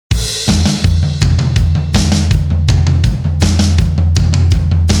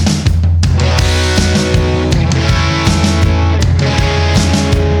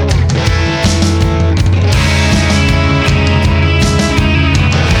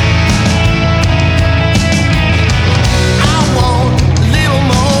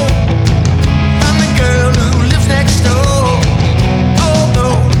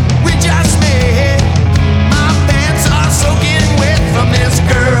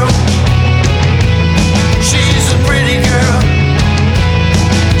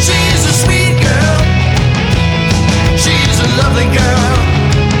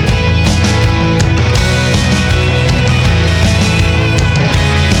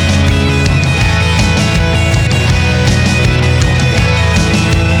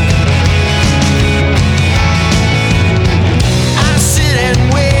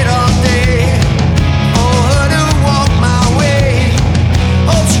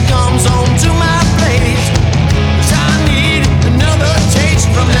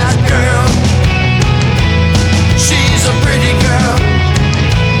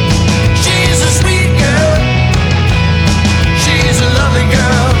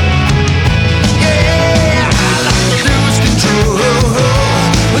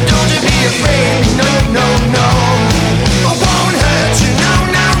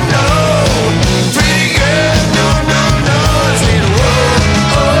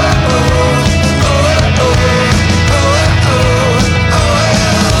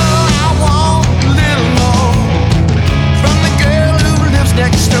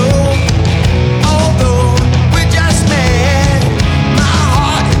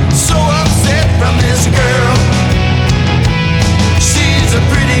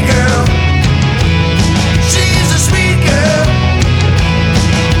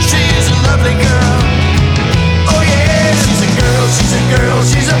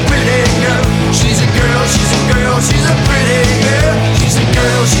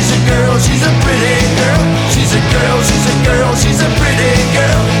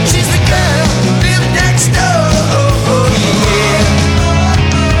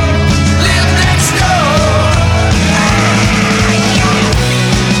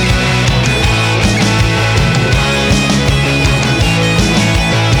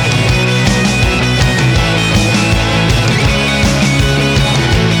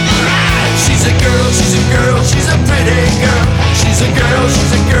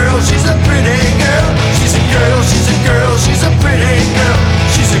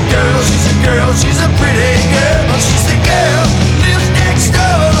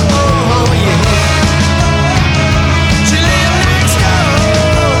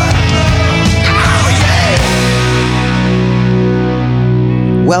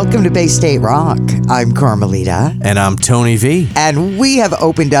Welcome to Bay State Rock. I'm Carmelita. And I'm Tony V. And we have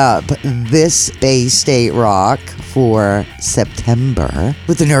opened up this Bay State Rock for September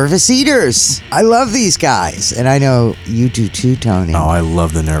with the Nervous Eaters. I love these guys, and I know you do too, Tony. Oh, I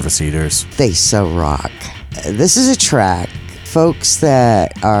love the Nervous Eaters. They so rock. This is a track. Folks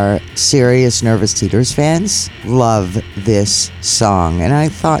that are serious Nervous Eaters fans love this song. And I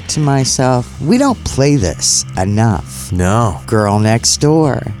thought to myself, we don't play this enough. No. Girl Next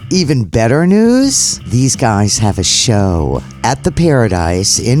Door. Even better news, these guys have a show at the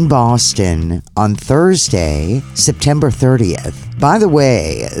Paradise in Boston on Thursday, September 30th. By the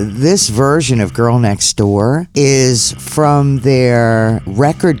way, this version of Girl Next Door is from their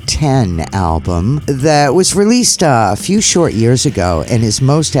Record 10 album that was released a few short years ago and is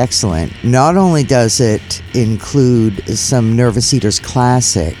most excellent. Not only does it include some Nervous Eaters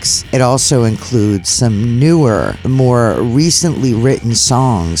classics, it also includes some newer, more recently written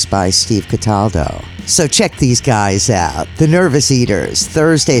songs by Steve Cataldo. So check these guys out. The Nervous Eaters,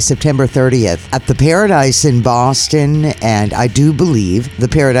 Thursday, September 30th at the Paradise in Boston. And I do believe the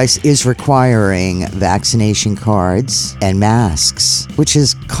Paradise is requiring vaccination cards and masks, which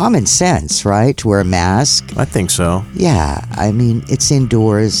is common sense, right? To wear a mask. I think so. Yeah, I mean, it's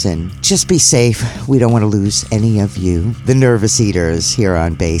indoors and just be safe. We don't want to lose any of you. The Nervous Eaters here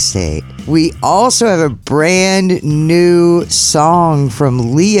on Bay State. We also have a brand new song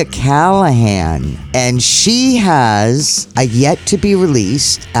from Leah Callahan. And she has a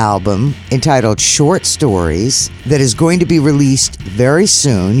yet-to-be-released album entitled Short Stories that is going to be released very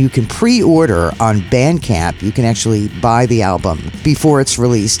soon. You can pre-order on Bandcamp. You can actually buy the album before it's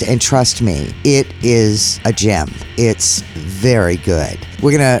released. And trust me, it is a gem. It's very good.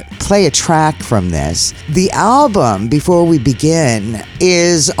 We're going to play a track from this. The album, before we begin,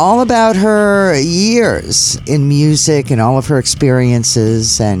 is all about her years in music and all of her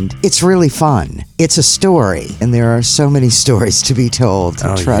experiences, and it's really fun. It's a story, and there are so many stories to be told,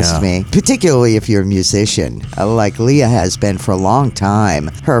 trust me, particularly if you're a musician, like Leah has been for a long time.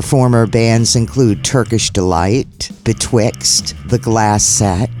 Her former bands include Turkish Delight, Betwixt, The Glass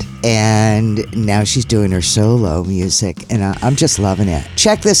Set, and now she's doing her solo music, and I'm just loving it.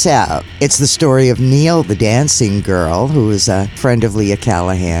 Check this out. It's the story of Neil, the dancing girl, who is a friend of Leah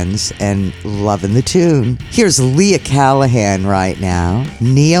Callahan's and loving the tune. Here's Leah Callahan right now.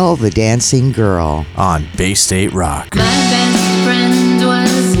 Neil, the dancing girl. On Bay State Rock. My best friend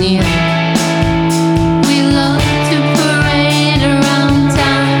was Neil. We loved to parade around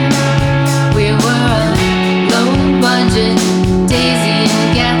town. We were a low budget Daisy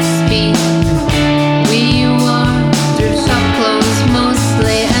and Gatsby. We wore dress shop clothes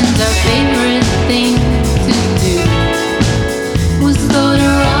mostly, and our favorite thing to do was go to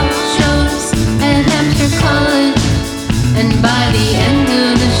rock shows at Hampshire College. And by the end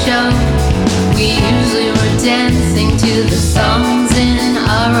of the show, we usually were dancing to the songs in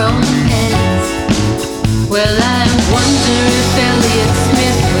our own heads. Well, I wonder if Elliott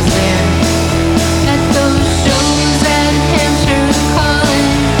Smith was there at those shows at Hampshire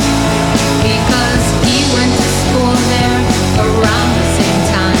College, because he went to school there around the same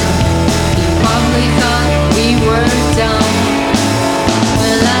time. He probably thought we were dumb.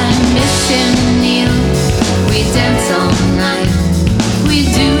 Well, I miss him, Neil. We dance all night. We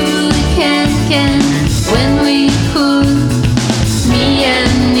do the can when we could. Me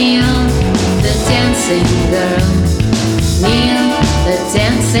and Neil, the dancing girl. Neil, the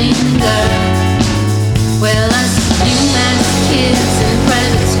dancing girl. Well, us UMass kids in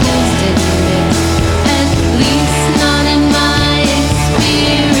private schools didn't mix, at least not in my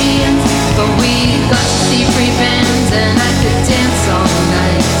experience. But we got to see free bands, and I could dance all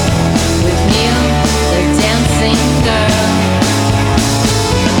night with Neil, the dancing girl.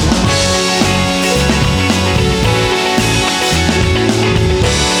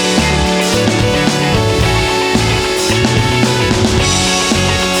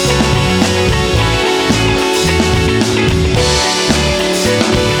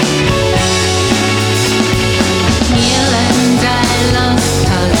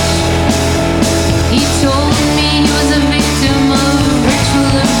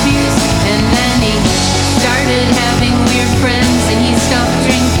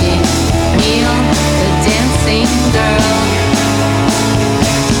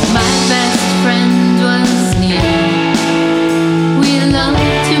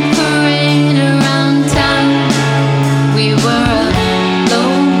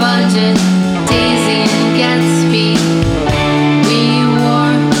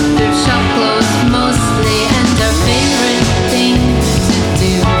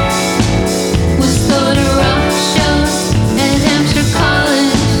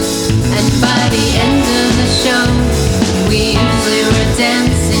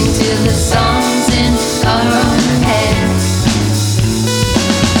 with the songs in our own heads.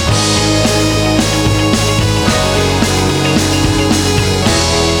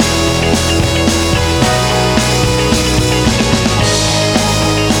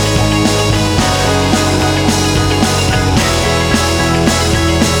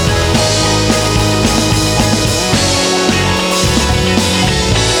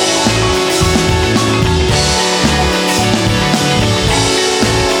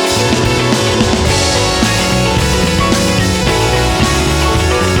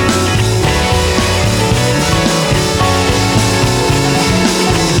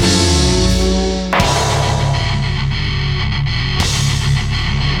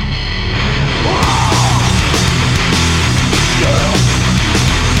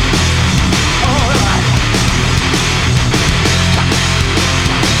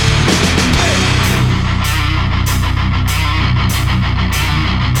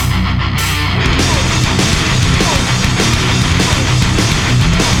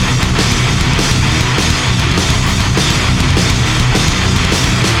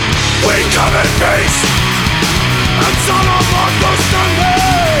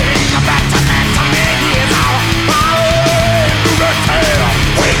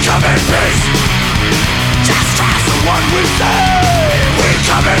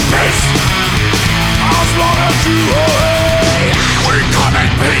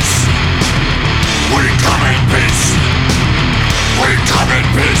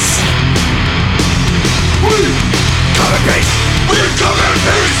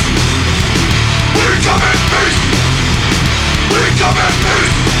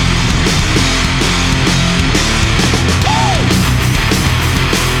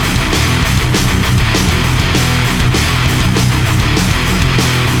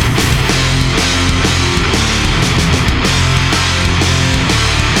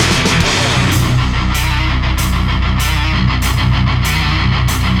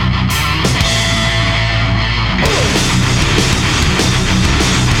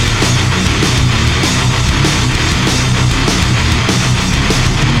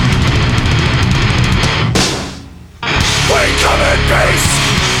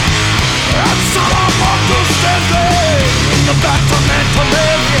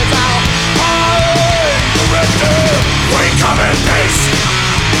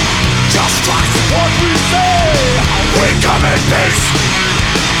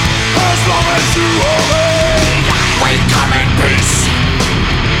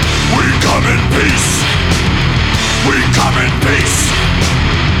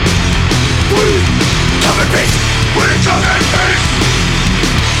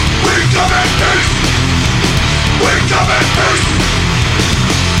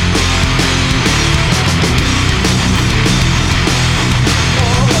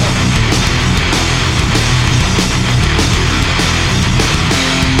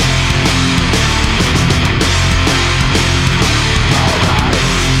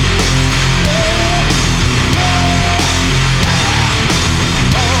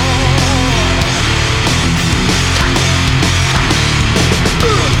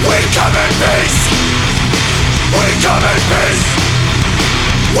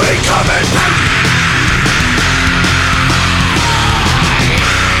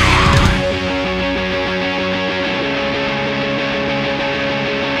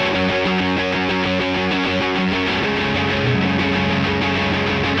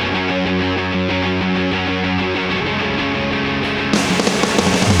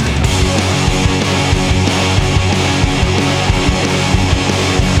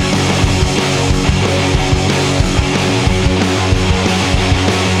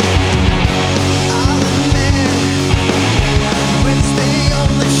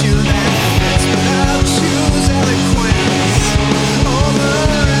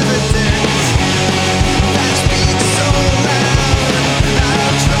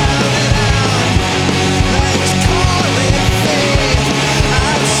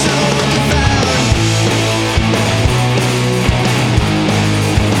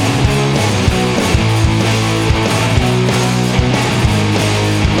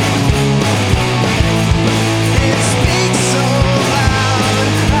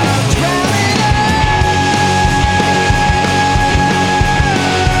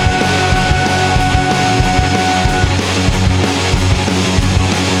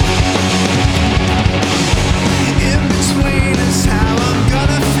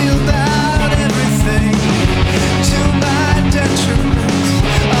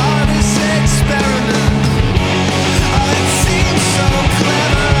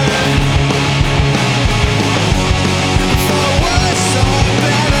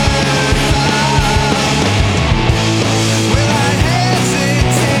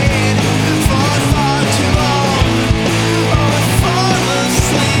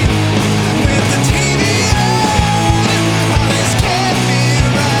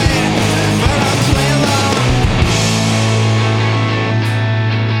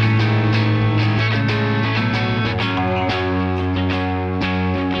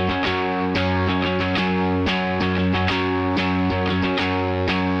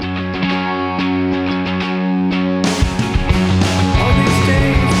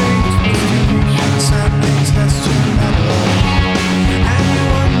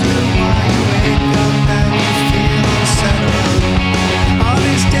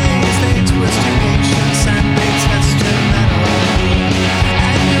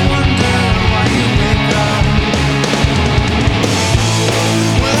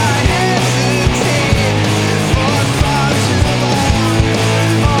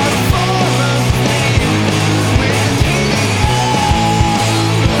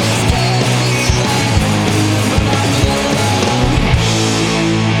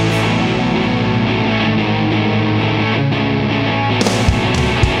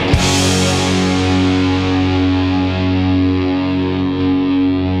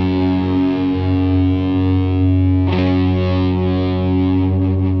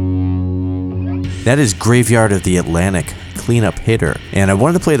 That is Graveyard of the Atlantic, Cleanup Hitter. And I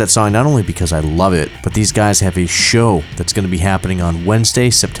wanted to play that song not only because I love it, but these guys have a show that's going to be happening on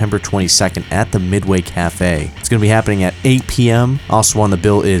Wednesday, September 22nd at the Midway Cafe. It's going to be happening at 8 p.m. Also on the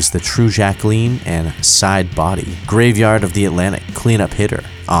bill is The True Jacqueline and Side Body. Graveyard of the Atlantic, Cleanup Hitter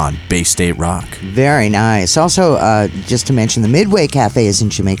on Bay State Rock. Very nice. Also, just to mention, the Midway Cafe is in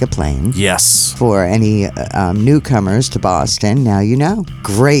Jamaica Plain. Yes. For any newcomers to Boston, now you know.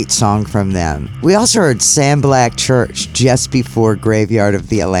 Great song from them. We also heard Sam Black Church just before Graveyard of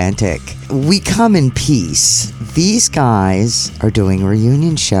the Atlantic. We Come in Peace. These guys are doing a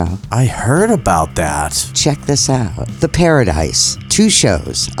reunion show. I heard about that. Check this out. The Paradise. 2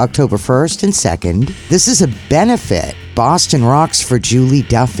 shows, October 1st and 2nd. This is a benefit. Boston Rocks for Julie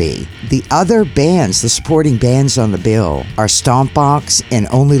Duffy. The other bands, the supporting bands on the bill, are Stompbox and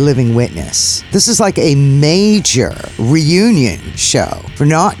Only Living Witness. This is like a major reunion show, for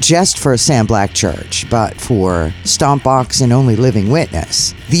not just for Sam Black Church, but for Stompbox and Only Living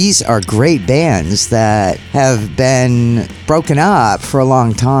Witness. These are great bands that have been broken up for a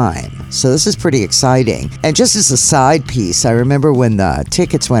long time. So this is pretty exciting. And just as a side piece, I remember when the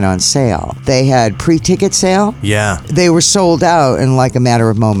tickets went on sale, they had pre-ticket sale. Yeah. They were sold out in like a matter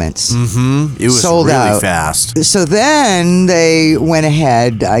of moments. Mm-hmm. It was sold really out fast. So then they went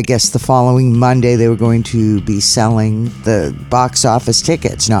ahead, I guess the following Monday, they were going to be selling the box office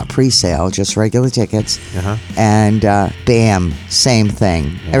tickets, not pre-sale, just regular tickets. Uh-huh. And bam, same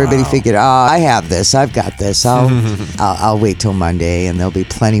thing. Everybody figured, I have this, I've got this. I'll wait till Monday and there'll be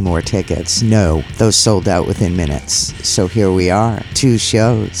plenty more tickets. No, those sold out within minutes. So here we are, 2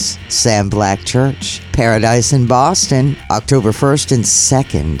 shows. Sam Black Church, Paradise in Boston, October 1st and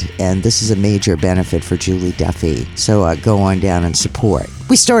 2nd. And this is a major benefit for Julie Duffy. So go on down and support.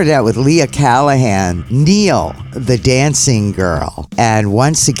 We started out with Leah Callahan, Neil, the Dancing Girl. And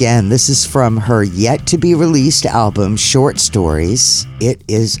once again, this is from her yet-to-be-released album, Short Stories. It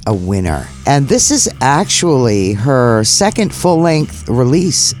is a winner. And this is actually her second full-length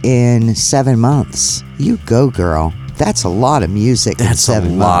release in 7 months. You go, girl. That's a lot of music in 7 months.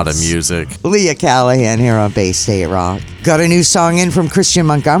 That's a lot of music. Leah Callahan here on Bay State Rock. Got a new song in from Christian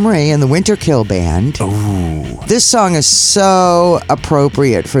Montgomery and the Winterkill Band. Ooh. This song is so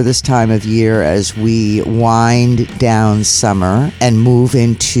appropriate for this time of year as we wind down summer and move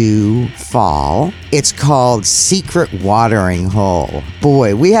into fall. It's called Secret Watering Hole.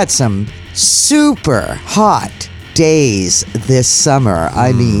 Boy, we had some super hot days this summer.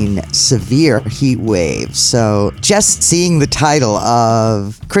 I mean, severe heat waves. So just seeing the title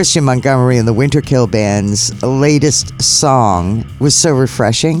of Christian Montgomery and the Winterkill Band's latest song was so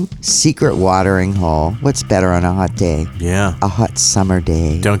refreshing. Secret Watering Hole. What's better on a hot day? Yeah. A hot summer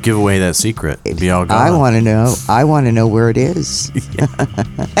day. Don't give away that secret. It'd be all gone. I want to know where it is.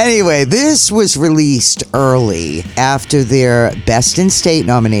 Anyway, this was released early after their Best in State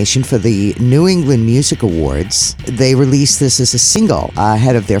nomination for the New England Music Awards. They released this as a single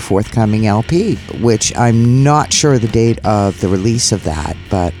ahead of their forthcoming LP, which I'm not sure the date of the release of that,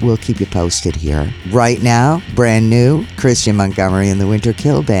 but we'll keep you posted here. Right now, brand new, Christian Montgomery and the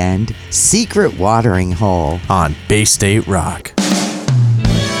Winterkill Band, Secret Watering Hole. On Bay State Rock.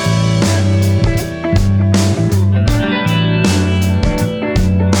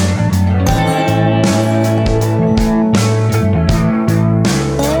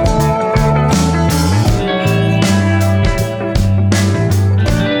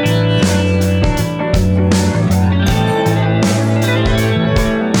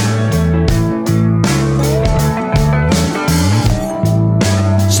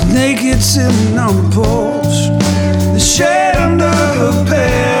 Sitting on the porch, the shade under her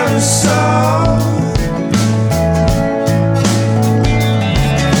parasol.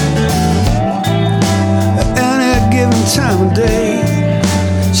 At any given time of day,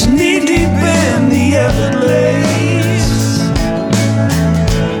 she's knee deep in the Everglades.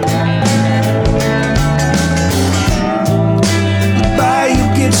 The bayou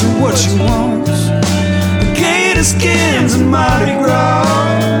gets her what she wants, the gator skins and Mardi Gras.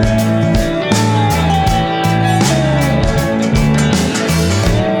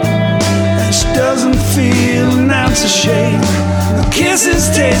 Feel an ounce of shame. The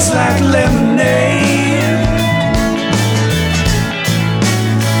kisses taste like lemonade.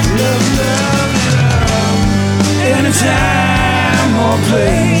 Love, love, love. Anytime or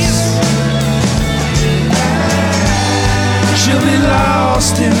place, she'll be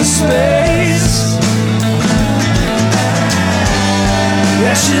lost in the space.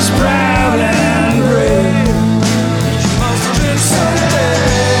 Yeah, she's proud and brave. She must have been someday.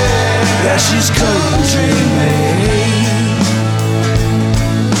 Yeah, she's country made.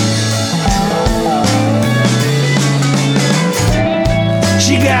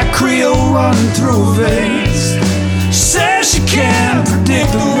 Creole running through her veins. She says she can't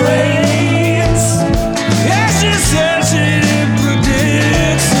predict the rains. Yeah, she says she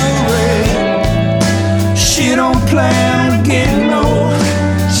predicts the rain. She don't plan on getting old.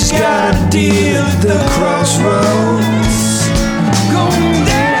 She's got a deal at the crossroads. Going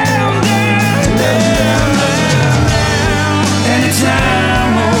down, down, down, down, down.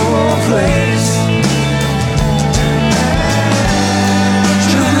 Anytime or place.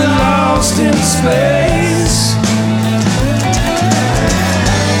 She'll be lost in space.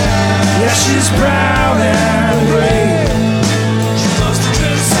 Yeah, she's proud and brave. She must have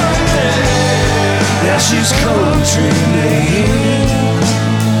been someday. Yeah, she's country made.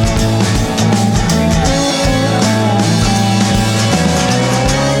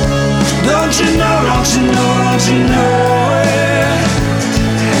 Don't you know, don't you know, don't you know it?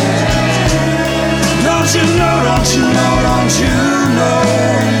 Don't you know, don't you know, don't you know?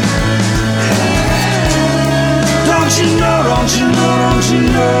 Don't you know, don't you know, don't you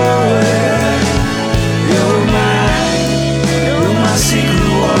know it? You're my secret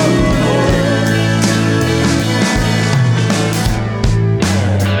one.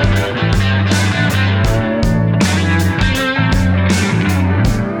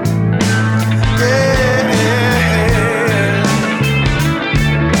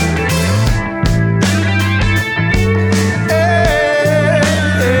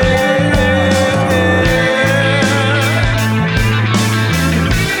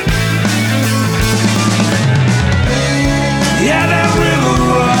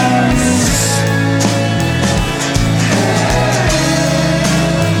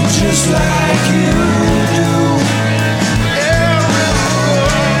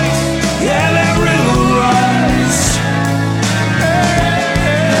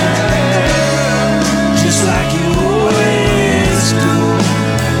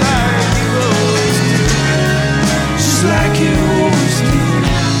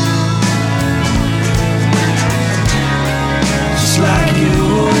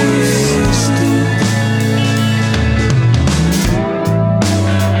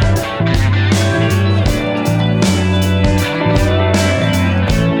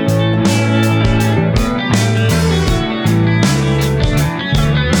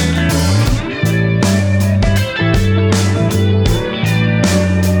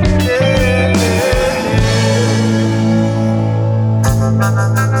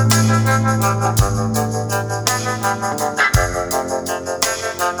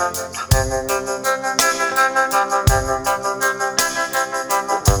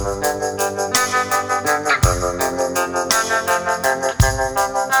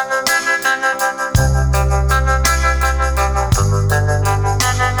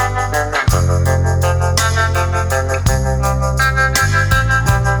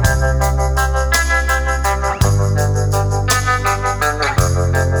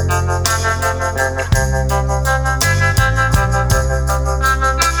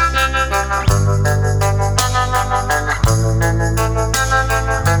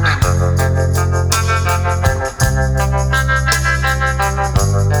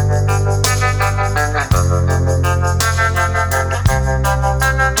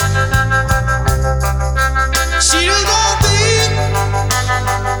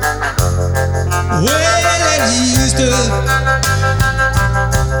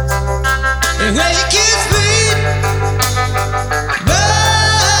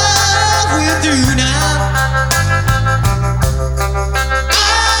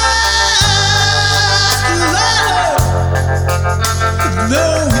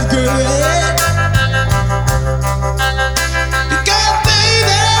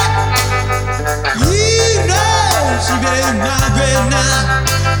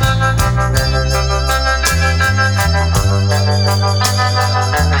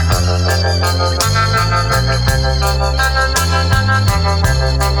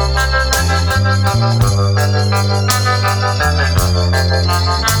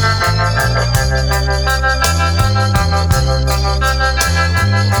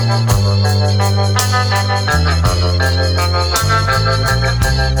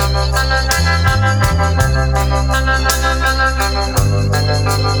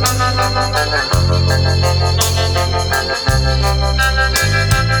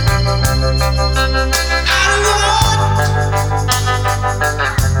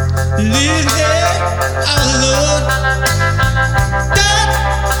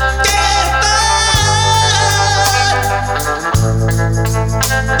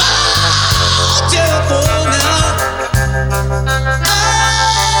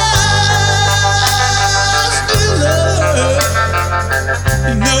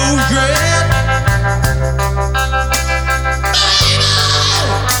 no regret.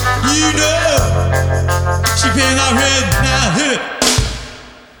 You know, she paid my rent. Now hit it.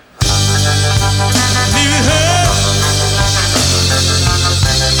 Leaving her.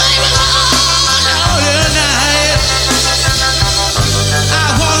 All the night. I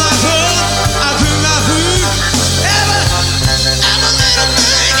want my food. I cook my food. Every little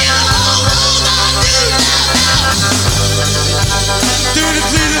thing in the whole world I do. Do the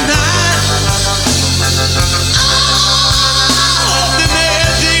clean tonight. To make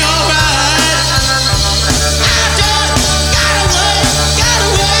everything alright. I just gotta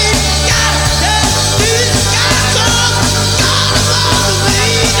wait, gotta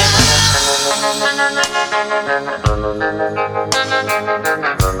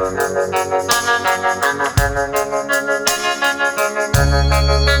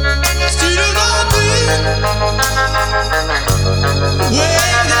Still don't be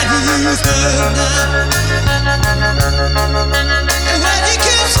where that you used to now. And when you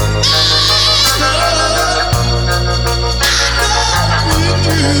kiss me, I know you do.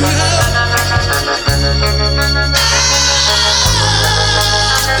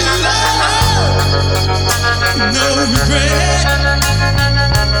 No regret.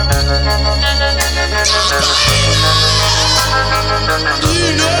 You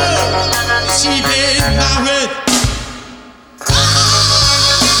know she paid my rent.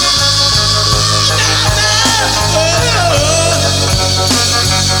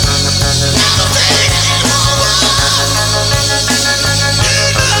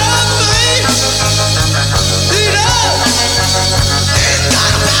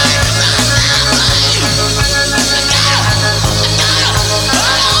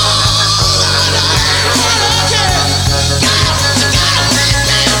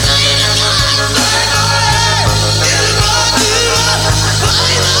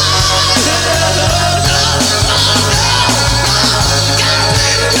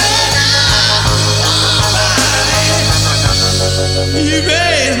 You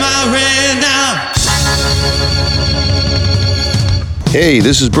raise my rent now. Hey,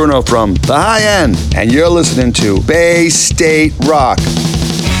 this is Bruno from The High End, and you're listening to Bay State Rock.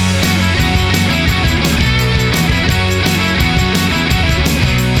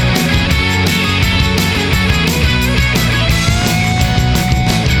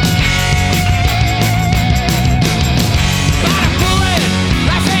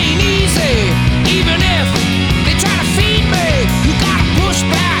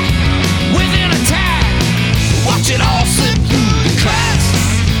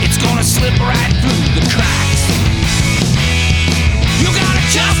 Slip right through the cracks. You got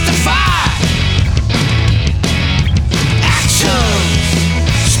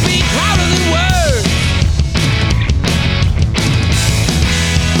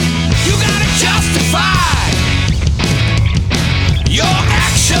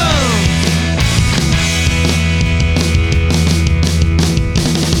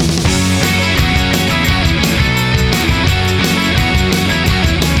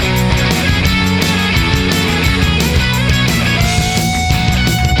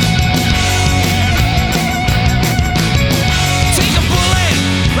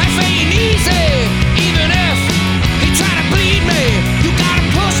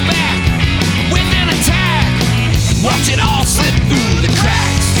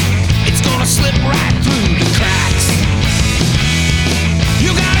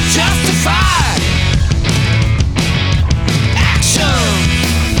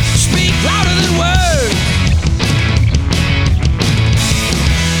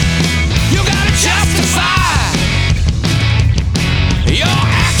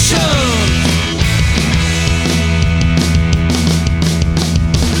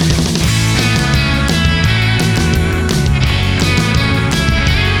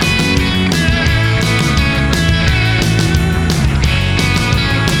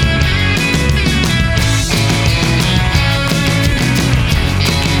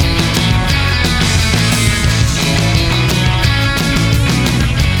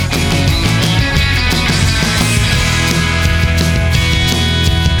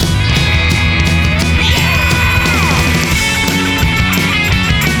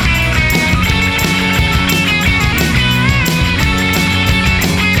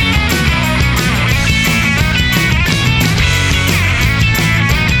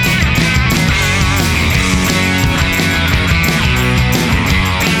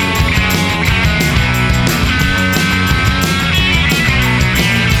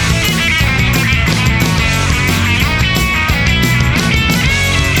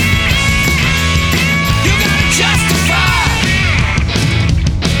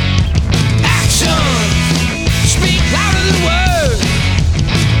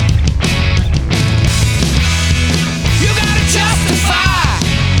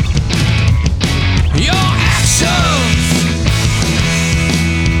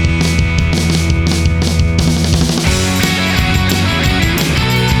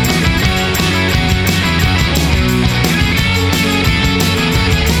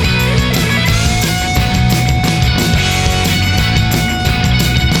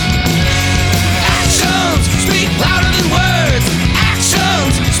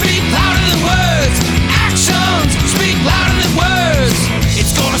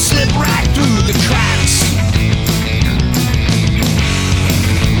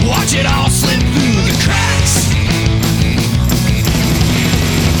it all slip through the cracks.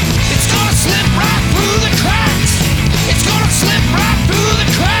 It's gonna slip right through the cracks. It's gonna slip right through the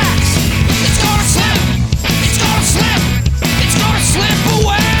cracks. It's gonna slip. It's gonna slip. It's gonna slip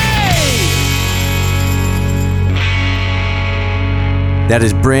away. That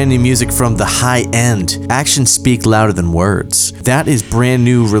is brand new music from The High End. Actions speak louder than words. That is brand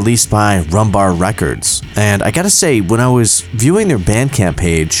new, released by Rumbar Records. And I gotta say, when I was viewing their Bandcamp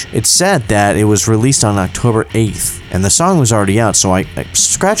page, it said that it was released on October 8th. And the song was already out, so I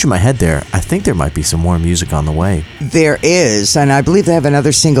scratching my head there. I think there might be some more music on the way. There is, and I believe they have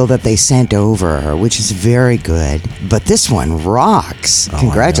another single that they sent over, which is very good. But this one rocks.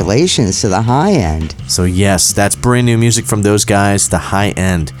 Congratulations to The High End. So yes, that's brand new music from those guys, The High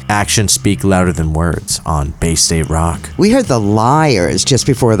End. Actions speak louder than words on Bay State Rock. We heard The Liars just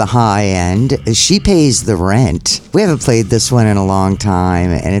before The High End. She Pays the Rent. We haven't played this one in a long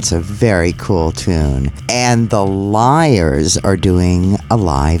time, and it's a very cool tune. And The Liars are doing a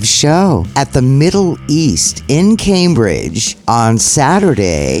live show at the Middle East in Cambridge on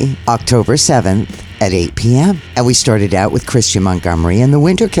Saturday, October 7th. At 8 p.m. And we started out with Christian Montgomery and the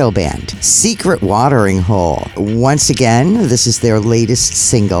Winterkill Band. Secret Watering Hole. Once again, this is their latest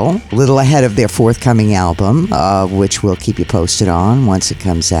single, a little ahead of their forthcoming album, which we'll keep you posted on once it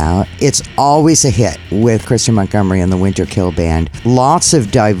comes out. It's always a hit with Christian Montgomery and the Winterkill Band. Lots of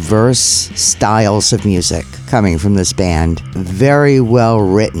diverse styles of music coming from this band. Very well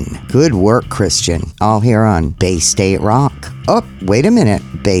written. Good work, Christian. All here on Bay State Rock. Oh, wait a minute.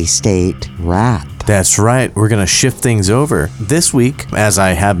 Bay State Rap. That's right, we're going to shift things over. This week, as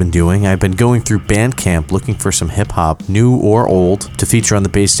I have been doing, I've been going through Bandcamp looking for some hip-hop, new or old, to feature on the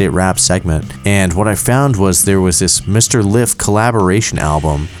Bay State Rap segment. And what I found was there was this Mr. Lift collaboration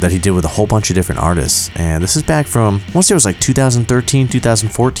album that he did with a whole bunch of different artists. And this is back from, I want to say it was like 2013,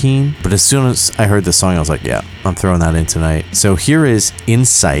 2014. But as soon as I heard the song, I was like, yeah, I'm throwing that in tonight. So here is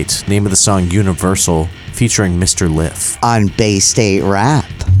Insight, name of the song Universal, featuring Mr. Lift. On Bay State Rap.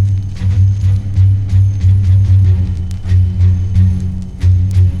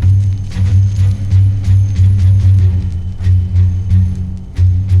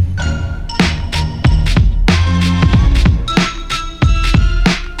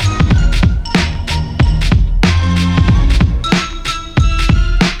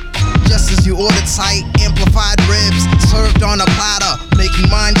 Tight, amplified ribs served on a platter, making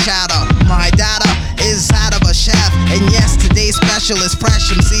mind chatter. My data is out of a chef, and yes, today's special is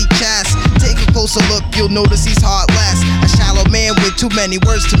fresh MC chest. Take a closer look, you'll notice he's heartless. A shallow man with too many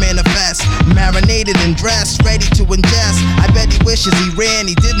words to manifest. Marinated and dressed, ready to ingest. I bet he wishes he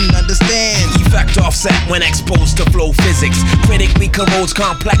ran, he didn't understand. Effect offset when exposed to flow physics. Critically corrodes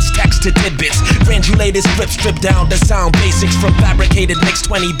complex text to tidbits. Granulated stripped down to sound basics. From fabricated mixed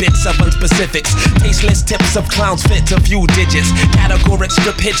 20 bits of unspecifics. Tasteless tips of clowns fit to few digits. Categoric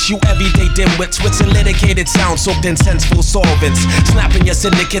script hits you everyday dimwits with solidicated sound soaked in senseful solvents. Snapping your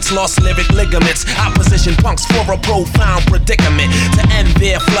syndicates, lost lyric ligaments. Opposition punks for a profound predicament. To end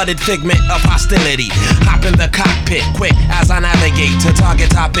their flooded figment of hostility. Hop in the cockpit quick as I navigate to target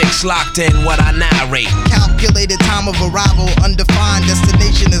topics locked in what I narrate. Calculated time of arrival, undefined.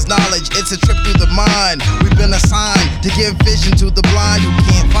 Destination is knowledge, it's a trip through the mind. We've been assigned to give vision to the blind who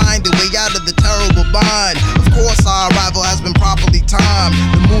can't find a way out of the terrible bind. Of course our arrival has been properly timed.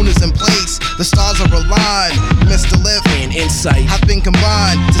 The moon is in place, the stars are aligned. Mr. Lift And Insight have been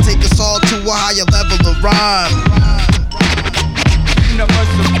combined to take us all to a higher level of rhyme.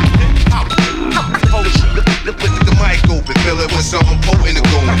 With the mic open, fill it with something potent and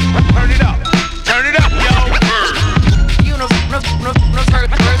going. Turn it up, yo.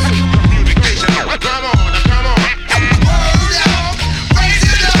 Communication, come on. Raise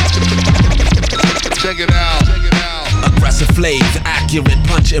it up. Check it out. Aggressive flav, accurate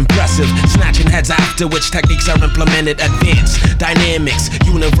punch, impressive. Snatching heads after which techniques are implemented. Advanced dynamics,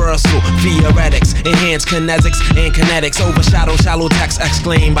 universal theoretics. Enhanced kinetics and kinetics. Overshadow shallow text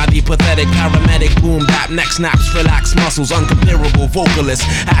exclaimed by the pathetic paramedic. Boom bap, neck snaps, relax muscles. Uncomparable vocalist,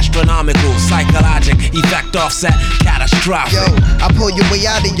 astronomical, psychologic. Effect offset, catastrophic. Yo, I pull you way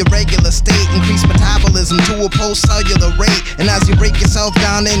out of your regular state. Increase metabolism to a post-cellular rate. And as you break yourself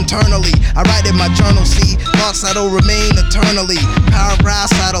down internally, I write in my journal, see thoughts that'll remain eternally. paragraphs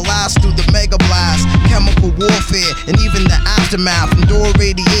that'll last through the mega blast, chemical warfare, and even the aftermath. Endure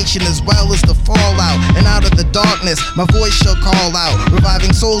radiation as well as the fallout. And out of the darkness, my voice shall call out,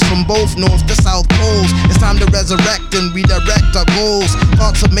 reviving souls from both north to south poles. It's time to resurrect and redirect our goals.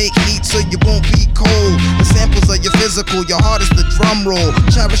 Thoughts will make heat so you won't be cold. The samples are your physical, your heart is the drum roll.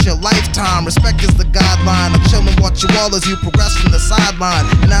 Cherish your lifetime, respect is the guideline. I chill and watch you all as you progress from the sideline.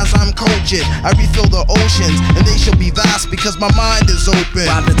 And as I'm coaching, I refill the oceans, and they shall be vast because my mind is open.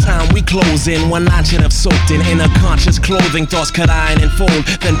 By the time we close in, one night should have soaked in inner conscious clothing. Thoughts cut iron and fold,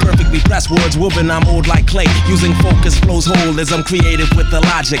 then perfectly pressed words woven. I mold like clay, using focus flows whole as I'm creative with the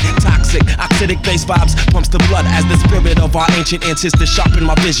logic. Toxic, oxidic bass vibes pumps the blood as the spirit of our ancient ancestors sharpen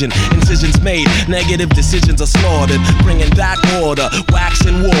my vision. Incisions made, negative decisions are slaughtered, bringing back order, wax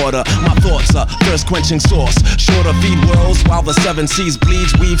and water. My thoughts are thirst quenching source, sure to feed worlds while the seven seas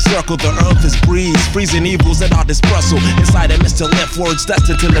bleeds. We've circled the earth as breeze, freezing evils at our dispersal. Inside a mist to lift words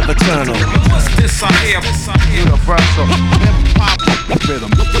destined to live eternal. What's this I hear? Universal hip-hop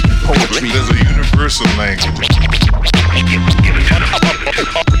rhythm poetry. There's a universal language.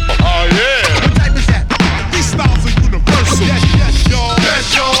 Oh yeah. What type is that? These styles are universal. Yes, y'all.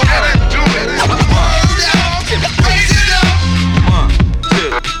 Yes, y'all. Let's do it. Raise it up. 1,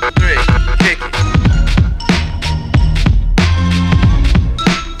 2, 3, kick it.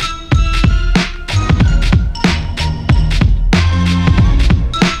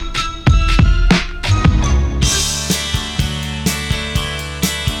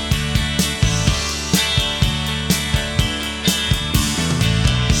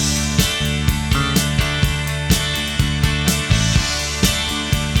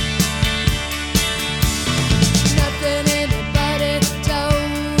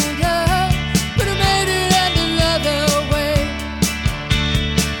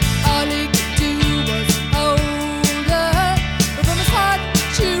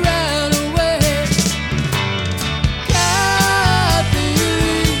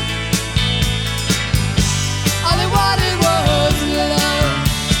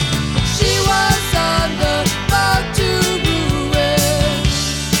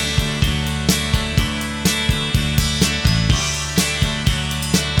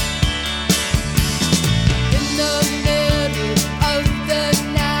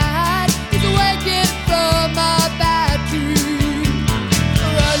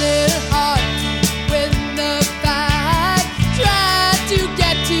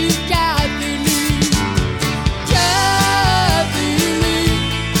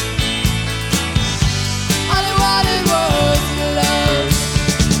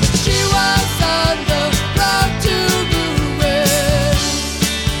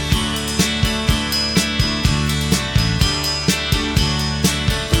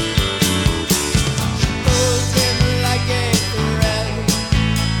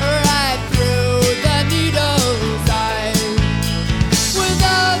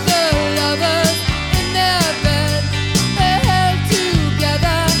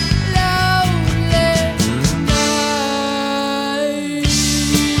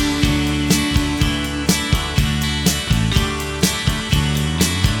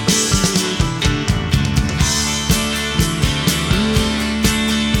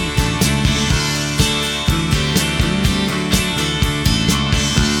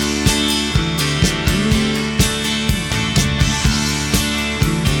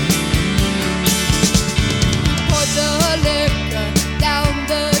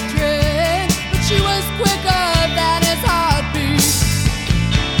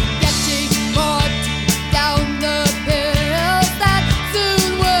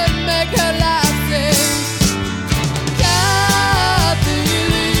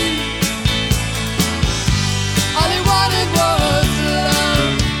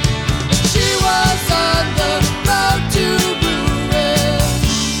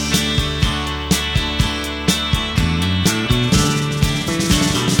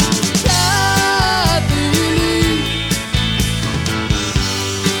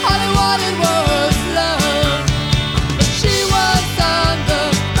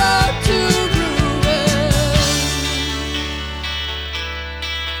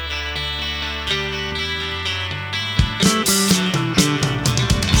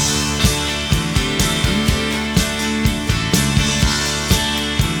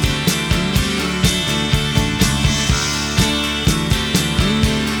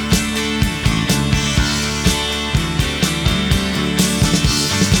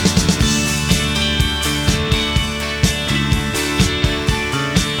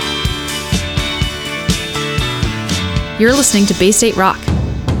 You're listening to Bay State Rock.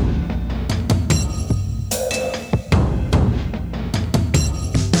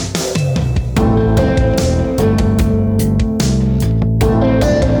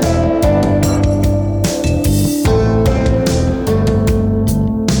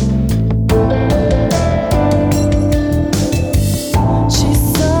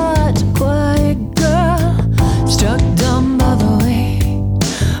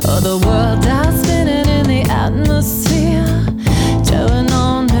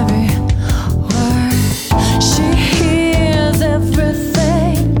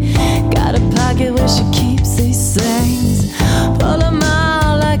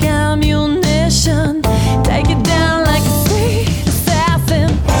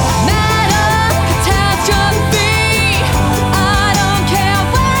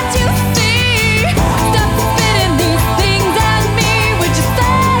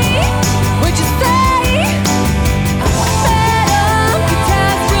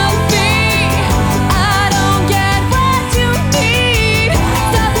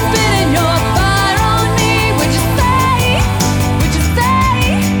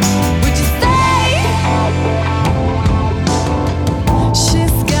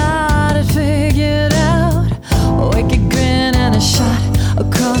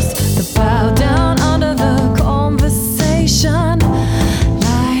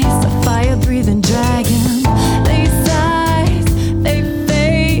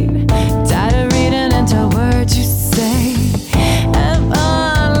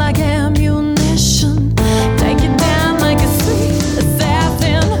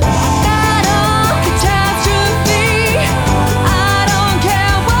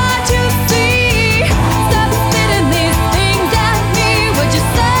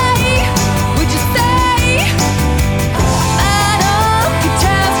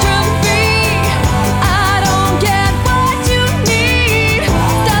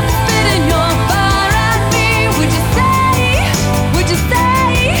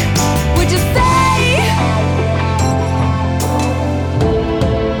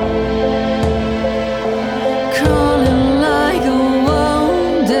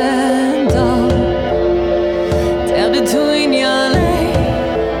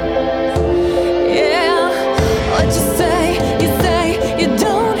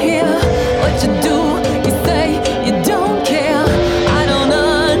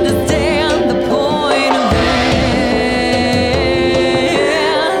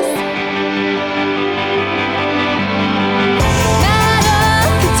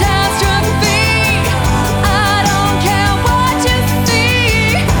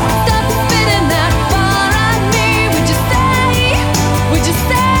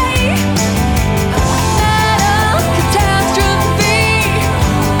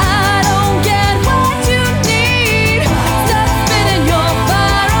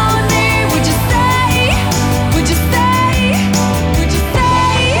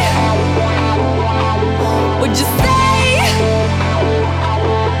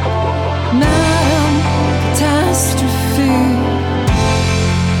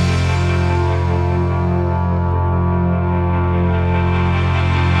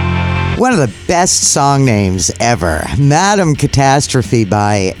 One of the best song names ever, Madam Catastrophe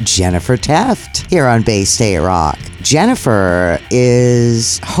by Jennifer Teft, here on Bay State Rock. Jennifer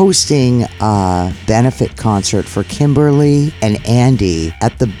is hosting a benefit concert for Kimberly and Andy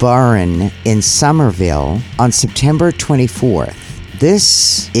at the Burren in Somerville on September 24th.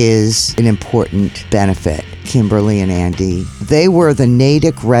 This is an important benefit. Kimberly and Andy, they were the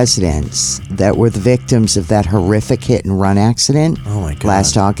Natick residents that were the victims of that horrific hit and run accident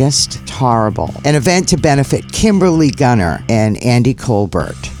last August. Horrible. An event to benefit Kimberly Gunner and Andy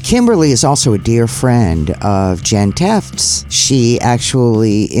Colbert. Kimberly is also a dear friend of Jen Teft's. She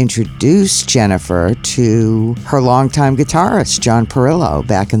actually introduced Jennifer to her longtime guitarist, John Perillo,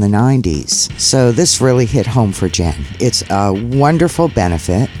 back in the 90s. So this really hit home for Jen. It's a wonderful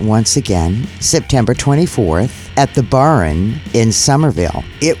benefit, once again, September 24th at the Burren in Somerville.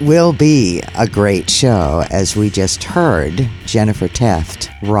 It will be a great show, as we just heard. Jennifer Teft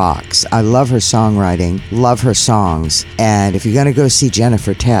rocks. I love her songwriting, love her songs, and if you're going to go see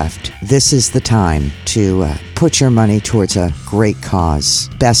Jennifer Teft, this is the time to put your money towards a great cause.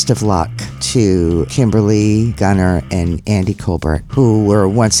 Best of luck to Kimberly Gunner and Andy Colbert, who were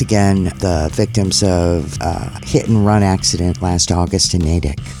once again the victims of a hit and run accident last August in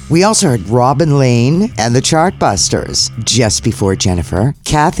Natick. We also heard Robin Lane and the Chartbusters just before Jennifer.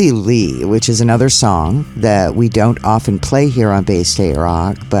 Kathy Lee, which is another song that we don't often play here on Bay State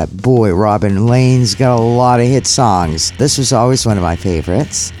Rock, but boy, Robin Lane's got a lot of hit songs. This was always one of my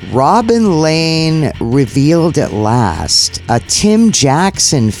favorites. Robin Lane revealed at last a Tim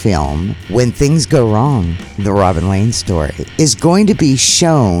Jackson film, When Things Go Wrong, the Robin Lane story, is going to be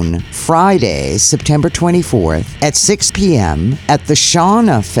shown Friday, September 24th at 6 p.m. at the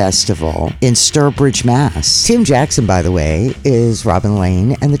Shauna Festival in Sturbridge, Mass. Tim Jackson, by the way, is Robin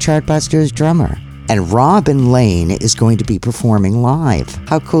Lane and the Chartbusters drummer. And Robin Lane is going to be performing live.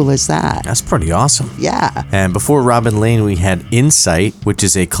 How cool is that? That's pretty awesome. Yeah. And before Robin Lane, we had Insight, which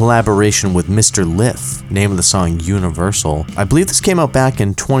is a collaboration with Mr. Lif. Name of the song, Universal. I believe this came out back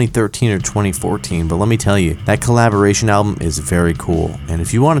in 2013 or 2014, but let me tell you, that collaboration album is very cool. And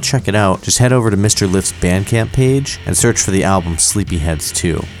if you want to check it out, just head over to Mr. Lif's Bandcamp page and search for the album Sleepyheads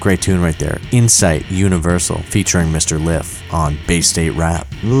 2. Great tune right there. Insight, Universal, featuring Mr. Lif on Bay State Rap.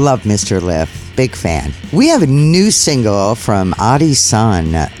 Love Mr. Lif. Big fan. We have a new single from Adi's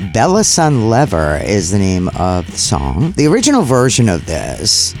son. Bella Sun Lever is the name of the song. The original version of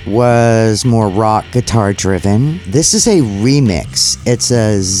this was more rock guitar driven. This is a remix. It's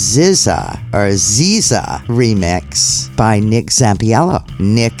a Ziza remix by Nick Zampiello.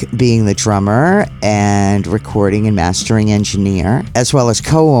 Nick being the drummer and recording and mastering engineer, as well as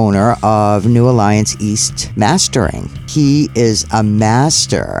co-owner of New Alliance East Mastering. He is a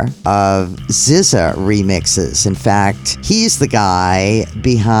master of Ziza remixes. In fact, he's the guy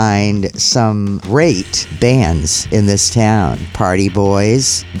behind some great bands in this town. Party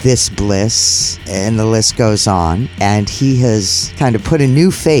Boys, This Bliss, and the list goes on. And he has kind of put a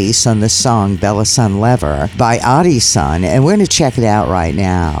new face on the song Bella Sun Lever by Adi's son, and we're going to check it out right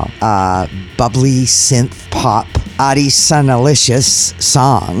now. Bubbly synth pop, Adi's son-alicious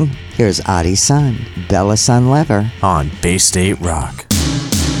song. Here's Adi's son, Bella Sun Lever on Bay State Rock.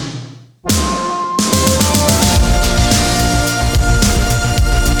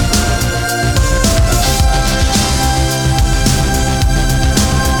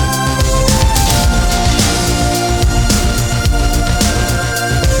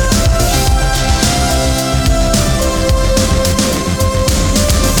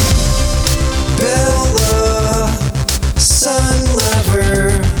 Sun lever,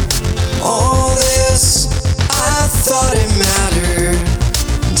 all this I thought it mattered.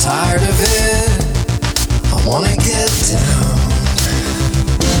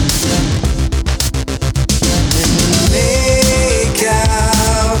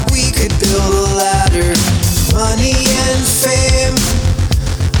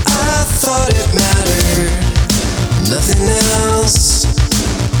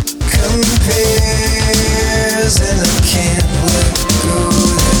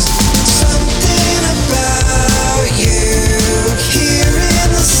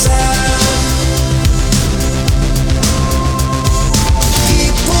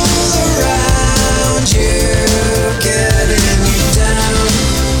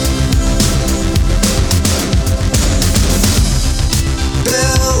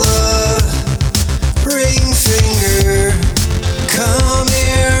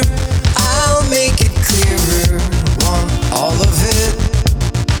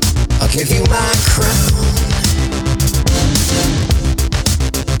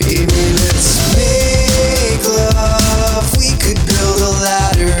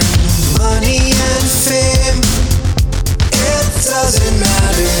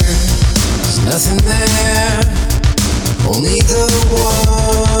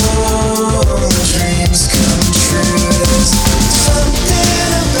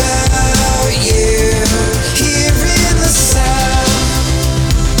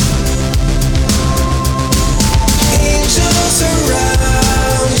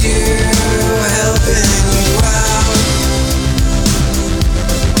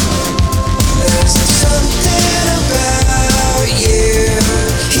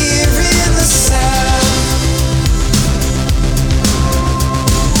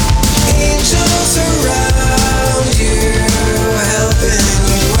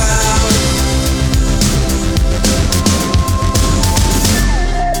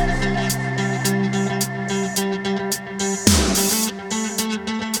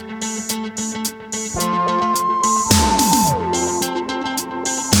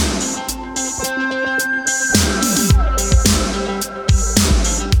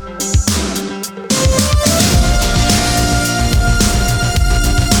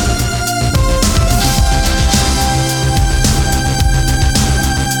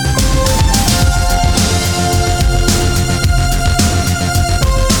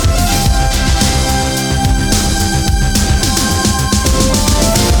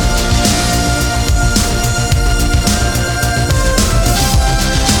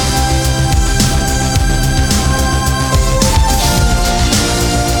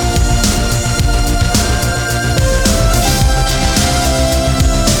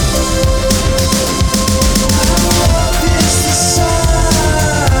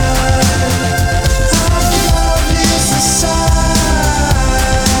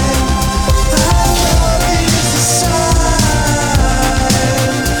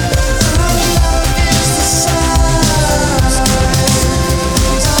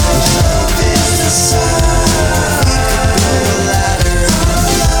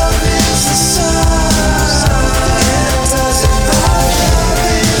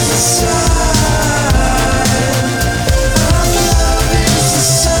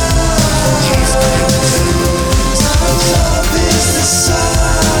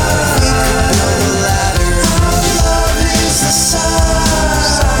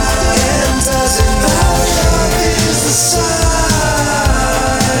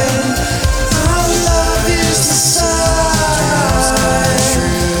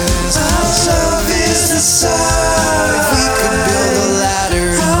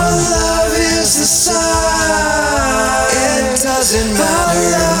 doesn't matter. Our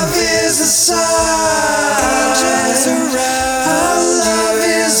love is a sign. Angels around. Our love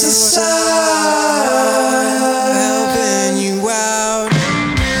is a sign. Helping you out.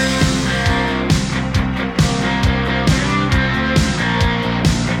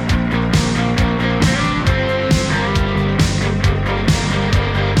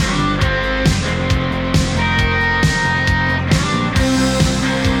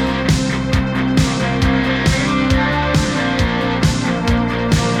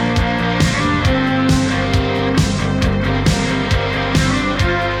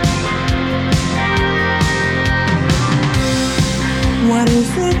 What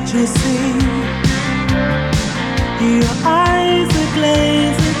is it you see? Your eyes are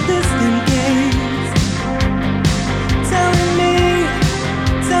glazed with distant gaze. Telling me,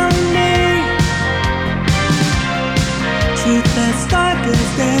 truth that's dark as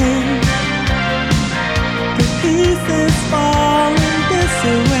day. The pieces fall in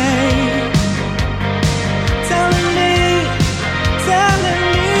disarray. Telling me,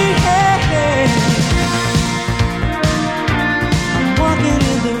 hey, hey. Walking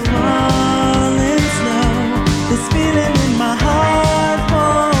in the falling snow, this feeling in my heart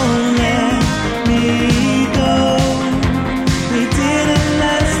won't let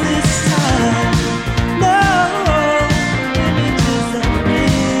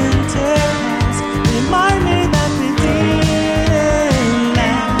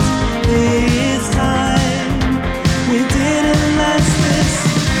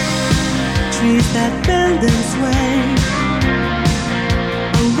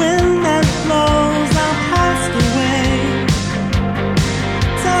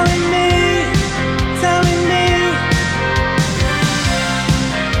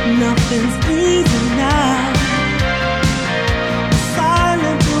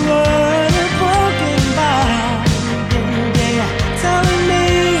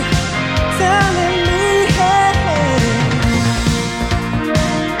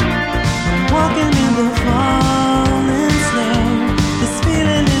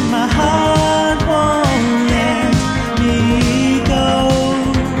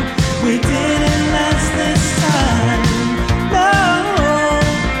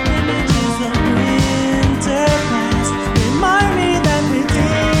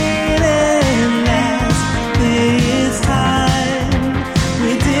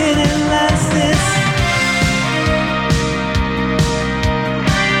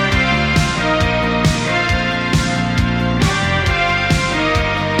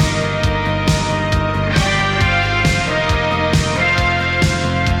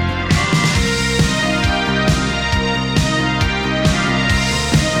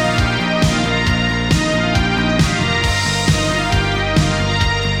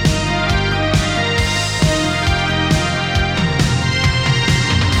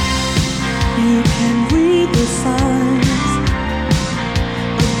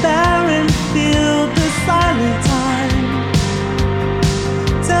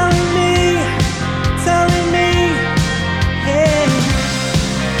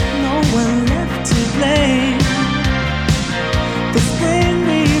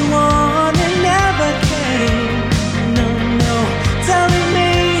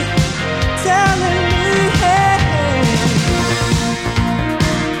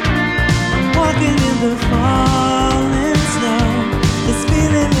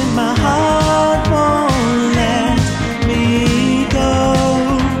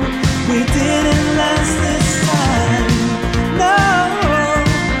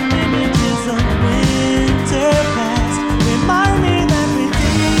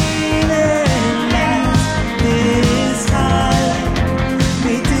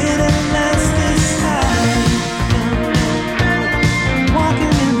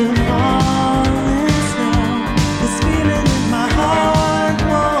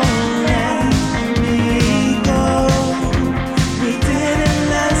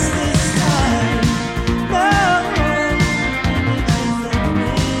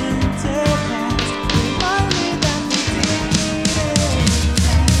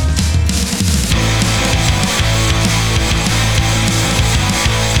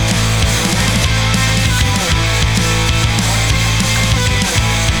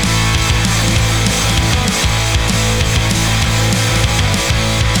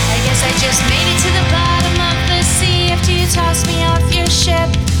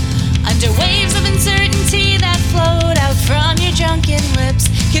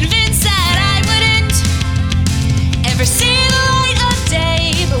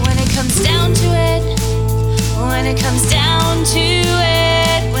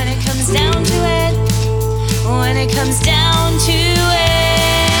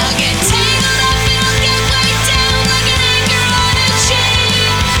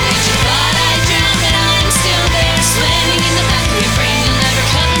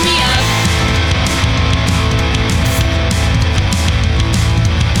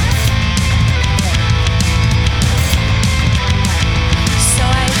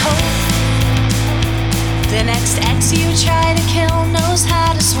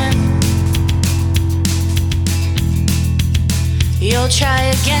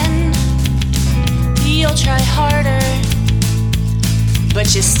try again, you'll try harder,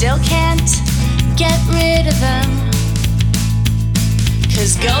 but you still can't get rid of them.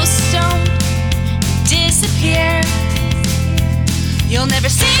 'Cause ghosts don't disappear. You'll never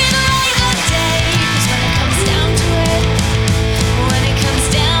see the light of day. 'Cause when it comes down to it, when it comes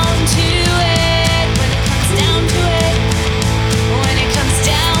down to it, when it comes down to it, when it comes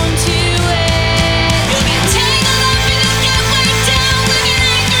down to it, you'll get tangled up and you'll get weighed down like an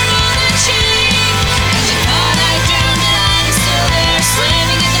anchor on a chain. 'Cause you thought I drowned and I'm still there,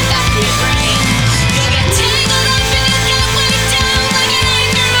 swimming in the back of your brain. You'll get tangled up and you'll get weighed down like an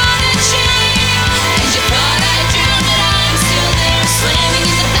anchor on a chain. 'Cause you thought I drowned and I'm still there, swimming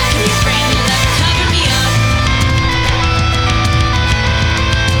in the back of your brain. You'll never cover me up,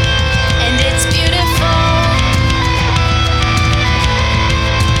 and it's beautiful.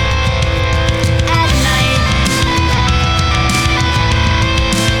 At night,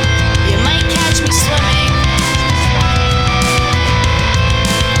 you might catch me swimming,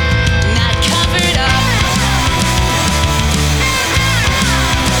 not covered up.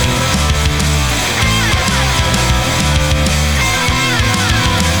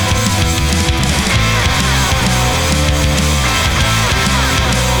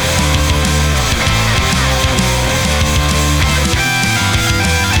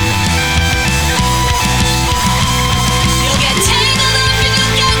 You'll get tangled up and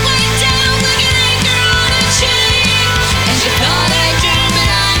you'll get weighed down like an anchor on a chain. And you thought I drowned, but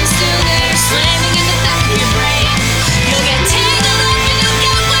I'm still there, slamming in the back of your brain. You'll get tangled up and you'll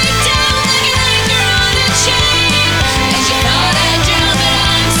get weighed down like an anchor on a chain. And you thought I drowned, but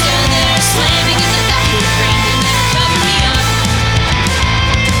I'm still there, slamming in the back of your brain. You'll never cover me up.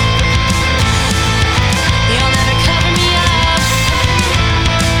 You'll never cover me up.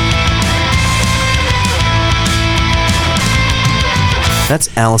 That's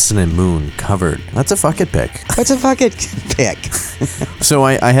Allison and Moon covered. That's a fuck it pick. What's a fucking pick? So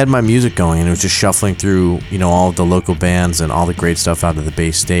I had my music going and it was just shuffling through, all of the local bands and all the great stuff out of the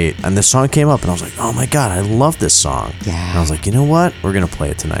Bay State. And this song came up and I was like, oh my God, I love this song. Yeah. And I was like, you know what? We're going to play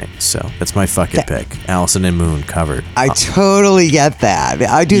it tonight. So that's my fuck it pick. Allison and Moon covered. I totally get that.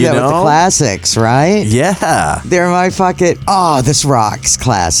 I do You that with the know? classics, right? Yeah. They're my fucking, oh, this rocks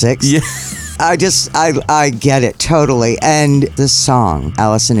classics. Yeah. I get it totally. And this song,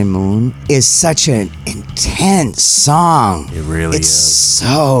 Allison and Moon, is such an intense song. It really It's is.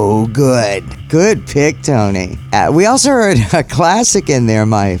 so good. Good pick, Tony. We also heard a classic in there,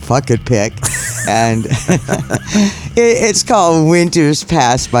 my fucking pick. And it's called Winters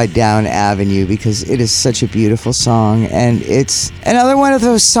Pass by Down Avenue because it is such a beautiful song. And it's another one of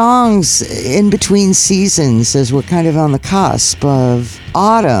those songs in between seasons as we're kind of on the cusp of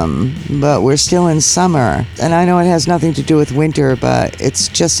autumn, but we're still in summer. And I know it has nothing to do with winter, but it's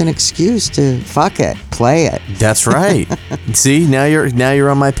just an excuse to fuck it, play it. That's right. See, now you're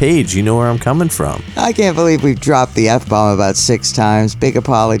on my page. You know where I'm coming from. I can't believe we've dropped the F-bomb about 6 times. Big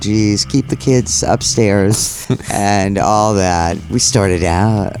apologies. Keep the kids upstairs and all that. We started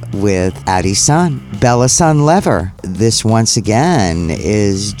out with Addie's son, Bella Sun Lever. This, once again,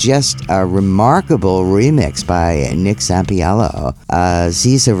 is just a remarkable remix by Nick Zampiello.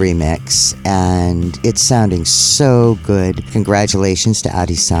 Ziza remix, and it's sounding so good. Congratulations to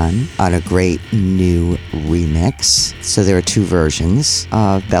Adi-san on a great new remix. So there are 2 versions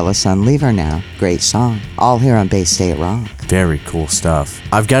of Bella Sun Lever now. Great song. All here on Bay State Rock. Very cool stuff.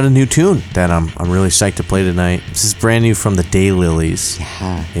 I've got a new tune that I'm really psyched to play tonight. This is brand new from the Daylilies.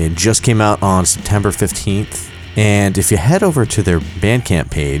 Yeah. It just came out on September 15th. And if you head over to their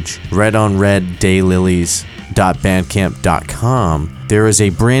Bandcamp page, redonreddaylilies.bandcamp.com, there is a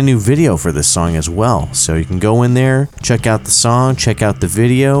brand new video for this song as well. So you can go in there, check out the song, check out the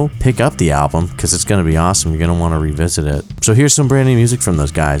video, pick up the album because it's going to be awesome. You're going to want to revisit it. So here's some brand new music from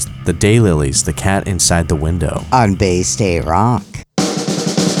those guys. The Daylilies, The Cat Inside the Window. On Bay State Rock. You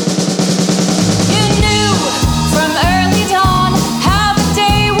knew from early dawn how the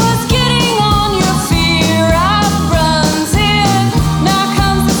day was getting on. Your fear outruns it. Now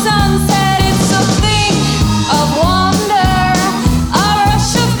comes the sunset. It's a thing of wonder, a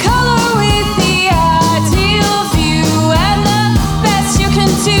rush of color with the ideal view, and the best you can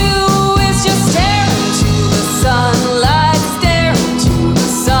do is just stare into the sunlight, stare into the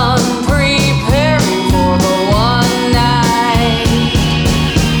sun, preparing for the one night.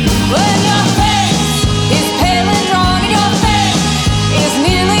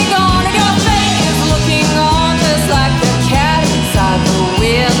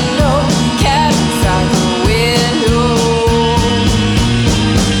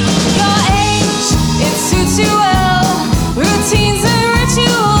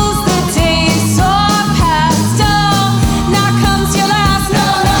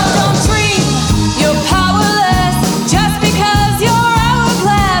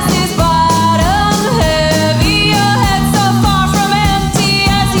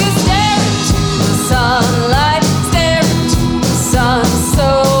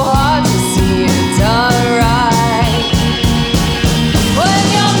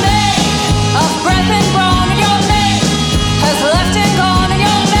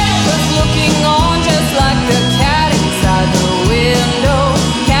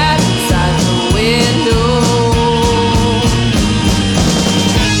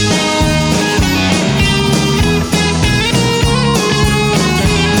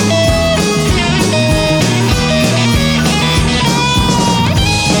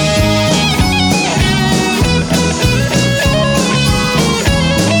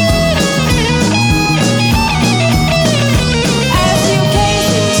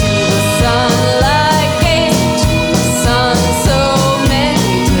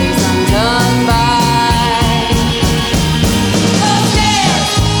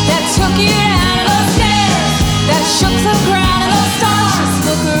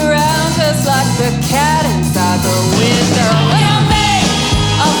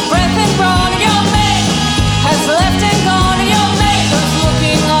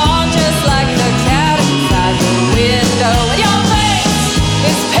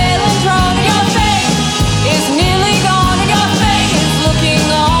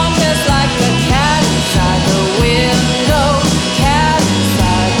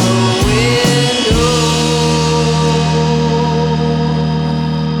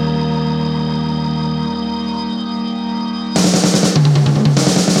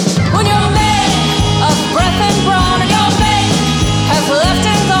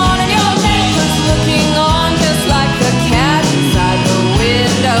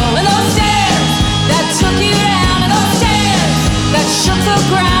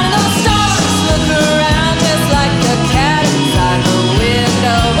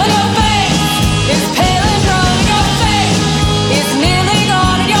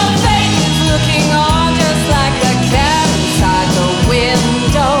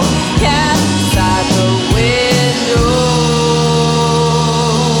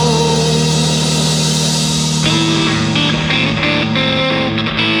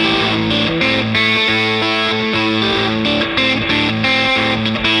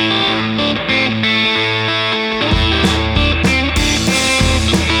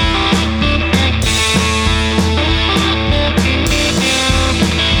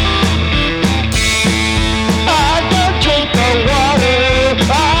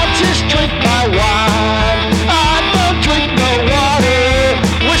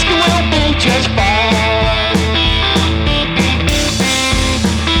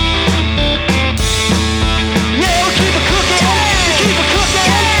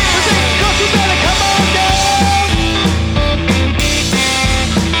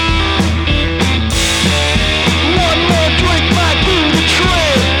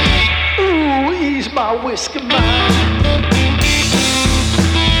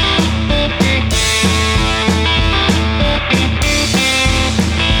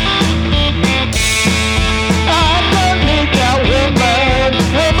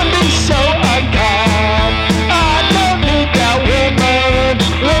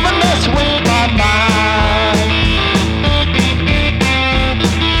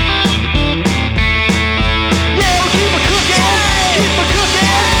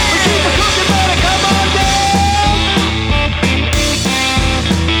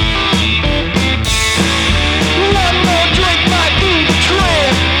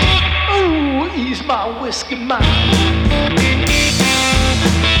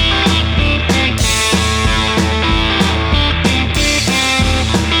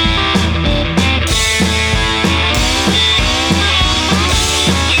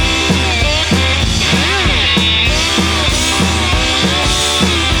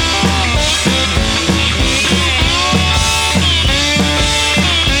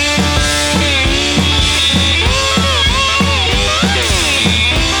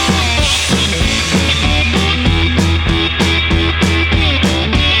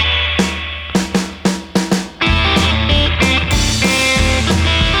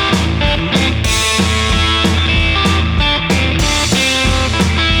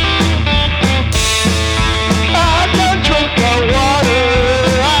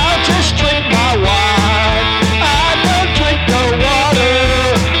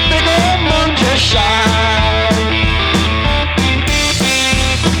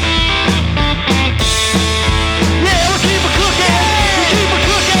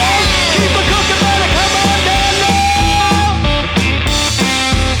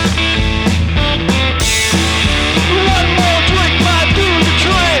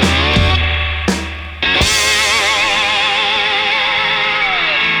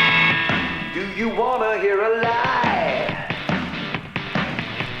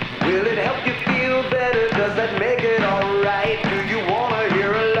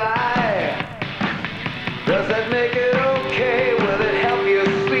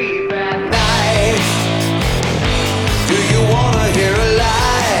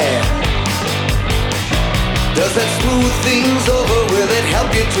 things over? Will it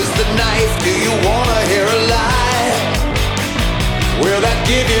help you twist the knife? Do you wanna hear a lie? Will that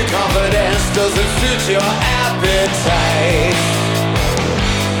give you confidence? Does it suit your appetite?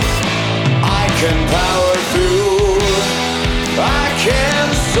 I can power through, I can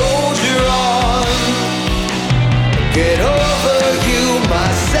soldier on. Get over you,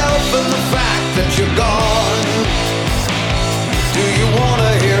 myself, and the fact that you're gone. Do you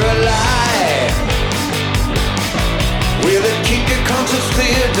wanna hear a lie? Will it keep your conscience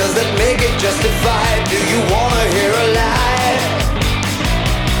clear? Does it make it justified? Do you wanna hear a lie?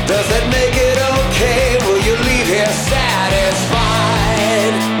 Does it make it okay? Will you leave here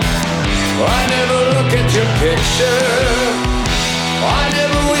satisfied? I never look at your picture. I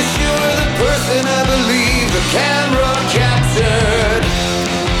never wish you were the person I believe the camera captured.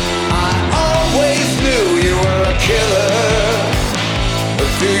 I always knew you were a killer.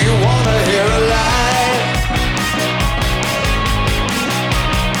 But do you wanna hear a lie?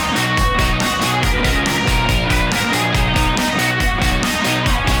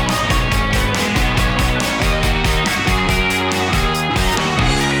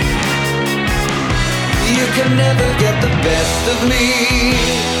 You can never get the best of me.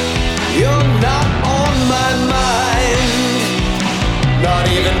 You're not on my mind. Not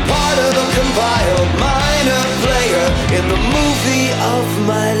even part of a compiled minor player in the movie of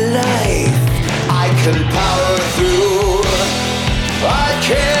my life. I can power through, I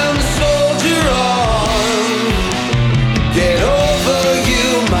can soldier on. Get over you,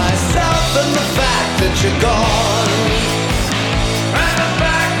 myself, and the fact that you're gone. And the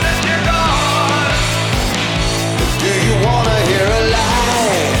fact that you're gone. Do you wanna hear a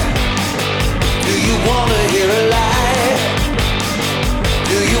lie? Do you wanna hear a lie?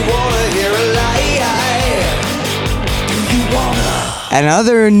 Do you wanna hear a lie? Do you wanna?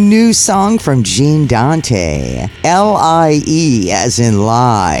 Another new song from Gene Dante. L-I-E as in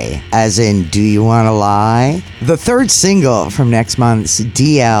lie, as in do you want to lie? The third single from next month's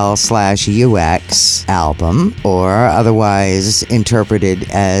DL/UX album, or otherwise interpreted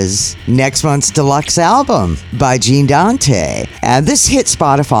as next month's deluxe album by Gene Dante. And this hit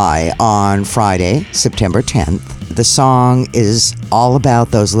Spotify on Friday, September 10th. The song is all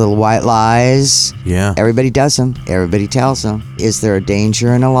about those little white lies. Yeah. Everybody does them. Everybody tells them. Is there a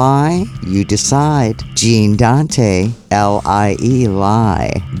danger in a lie? You decide. Gene Dante, L-I-E,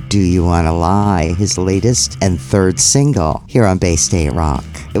 lie. Do you want to lie? His latest and third single here on Bay State Rock.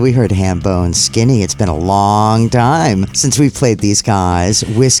 We heard Hambone Skinny. It's been a long time since we played these guys.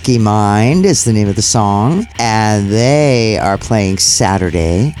 Whiskey Mind is the name of the song. And they are playing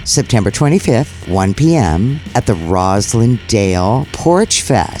Saturday, September 25th, 1 p.m. at the Roslyn Dale Porch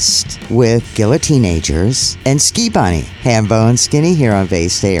Fest with Guilloteenagers and Ski Bunny. Hambone Skinny here on Bay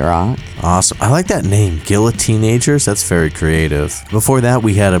State Rock. Awesome. I like that name, Guilloteenagers. That's very creative. Before that,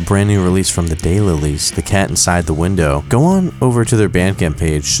 we had a brand new release from the Daylilies, The Cat Inside the Window. Go on over to their Bandcamp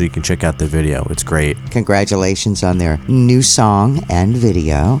page so you can check out the video. It's great. Congratulations on their new song and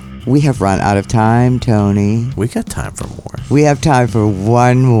video. We have run out of time, Tony. We got time for more. We have time for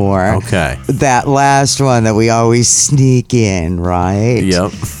one more. Okay. That last one that we always sneak in, right?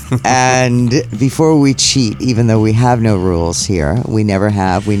 Yep. And before we cheat, even though we have no rules here, we never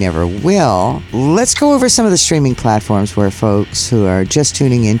have, we never will, let's go over some of the streaming platforms where folks who are just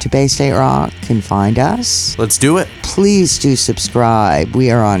tuning in to Bay State Rock can find us. Let's do it. Please do subscribe. We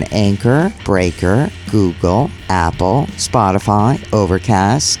are on Anchor, Breaker, Google, Apple, Spotify,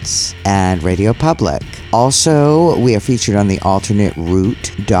 Overcasts, and Radio Public. Also, we are featured on the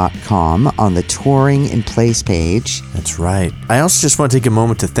alternateroute.com on the Touring in Place page. That's right. I also just want to take a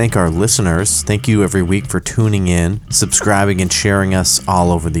moment to thank our listeners. Thank you every week for tuning in, subscribing, and sharing us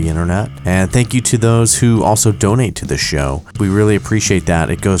all over the internet. And thank you to those who also donate to the show. We really appreciate that.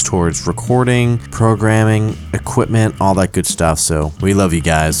 It goes towards recording, programming, equipment, all that good stuff. So we love you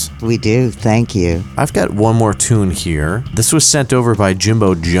guys. We do. Thank you. I've got one more tune here. This was sent over by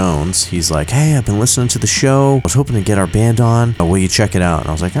Jimbo Jones. He's like, hey, I've been listening to the show. I was hoping to get our band on. Will you check it out? And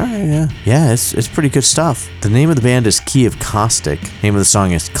I was like, all right, yeah. Yeah, it's pretty good stuff. The name of the band is Key of Caustic. Name of the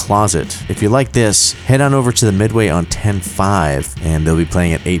song is Closet. If you like this, head on over to the Midway on 10/5 and they'll be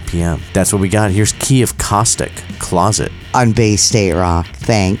playing at 8 p.m. That's what we got. Here's Key of Caustic, Closet. On Bay State Rock.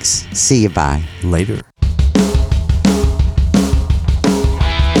 Thanks. See you. Bye. Later.